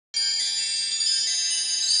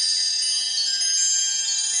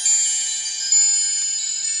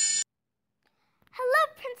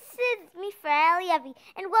Evie,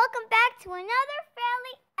 and welcome back to another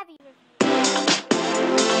Fairly Evie review.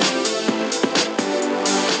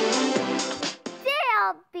 Today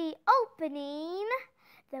I'll be opening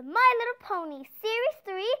the My Little Pony Series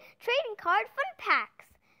 3 Trading Card Fun Packs.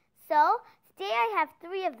 So, today I have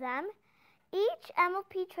 3 of them. Each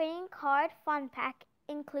MLP Trading Card Fun Pack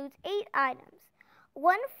includes 8 items.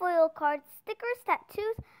 1 foil card, stickers,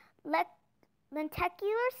 tattoos,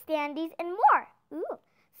 lenticular standees, and more. Ooh.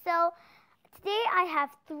 So, today I have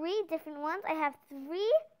 3 different ones. I have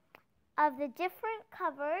 3 of the different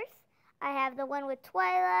covers. I have the one with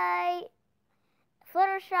Twilight,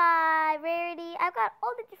 Fluttershy, Rarity. I've got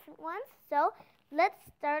all the different ones. So,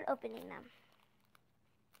 let's start opening them.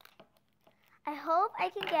 I hope I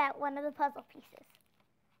can get one of the puzzle pieces.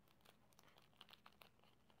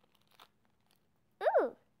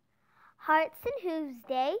 Ooh! Hearts and Hooves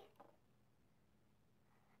Day,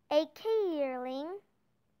 AK Yearling,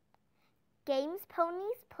 Games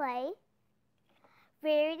Ponies Play,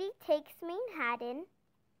 Rarity Takes Manhattan.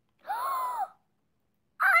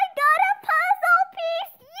 I got a puzzle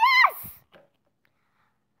piece! Yes!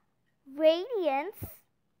 Radiance,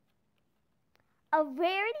 a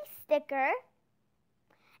Rarity sticker,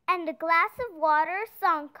 and a Glass of Water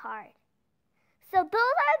song card. So those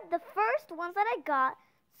are the first ones that I got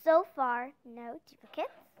so far. No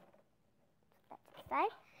duplicates. That's the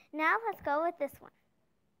side. Now let's go with this one.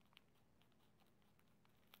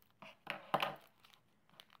 Okay.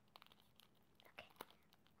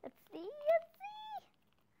 Let's see.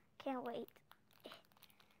 Can't wait.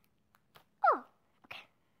 Oh, okay.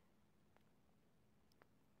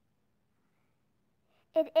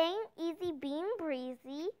 It Ain't Easy Being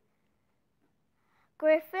Breezy.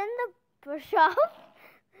 Griffin the Bishop.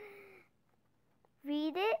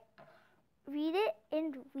 Read it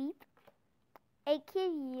and weep. AK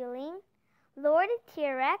Yearling, Lord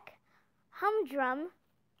Tirek, Humdrum,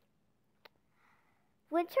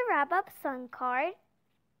 Winter Wrap-Up Sun card,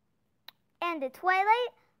 and a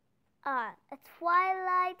Twilight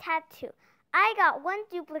tattoo. I got 1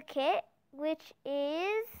 duplicate, which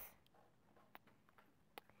is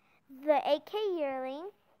the AK Yearling,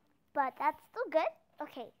 but that's still good.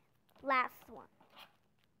 Okay, last one.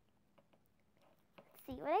 Let's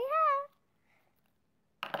see what I have.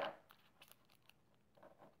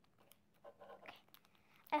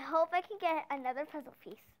 I hope I can get another puzzle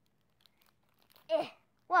piece.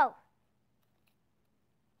 Whoa.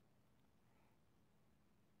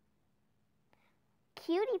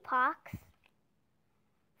 Cutie Pox,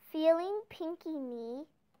 Feeling Pinky Knee,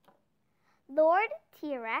 Lord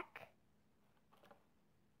Tirek,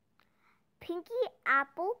 Pinky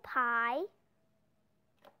Apple Pie,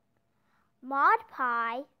 Mod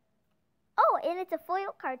Pie. Oh, and it's a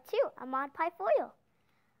foil card too, a Mod Pie foil.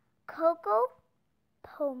 Coco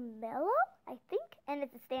Pomelo, I think, and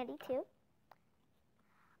it's a standee too.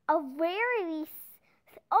 A Rarity.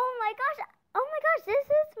 Oh my gosh, this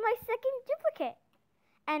is my second duplicate.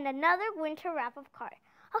 And another Winter Wrap-Up card.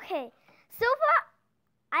 Okay, so far,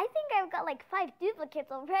 I think I've got like 5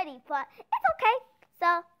 duplicates already, but it's okay.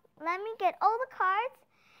 So, let me get all the cards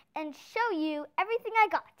and show you everything I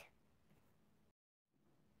got.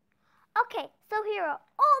 Okay, so here are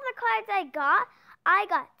all the cards I got. I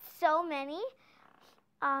got so many.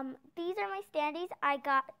 These are my standees. I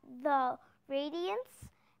got the Radiance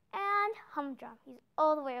and Humdrum. He's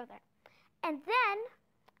all the way over there. And then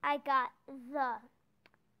I got the,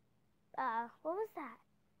 what was that?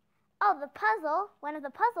 Oh, the puzzle, one of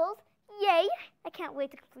the puzzles. Yay! I can't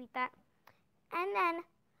wait to complete that. And then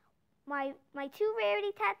my 2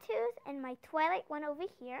 Rarity tattoos and my Twilight one over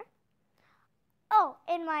here. Oh,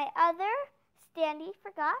 and my other standee,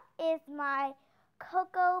 forgot, is my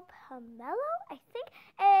Coco Pomelo, I think.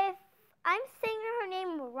 If I'm saying her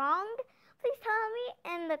name wrong, please tell me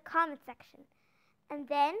in the comment section. And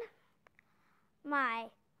then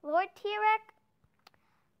my Lord Tirek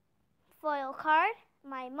foil card,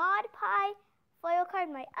 my Mod Pie foil card,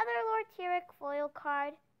 my other Lord Tirek foil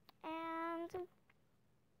card, and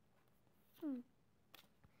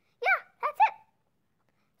yeah, that's it.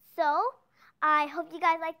 So, I hope you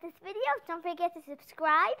guys like this video. Don't forget to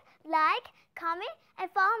subscribe, like, comment,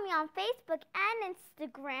 and follow me on Facebook and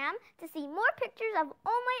Instagram to see more pictures of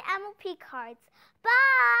all my MLP cards.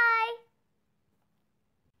 Bye!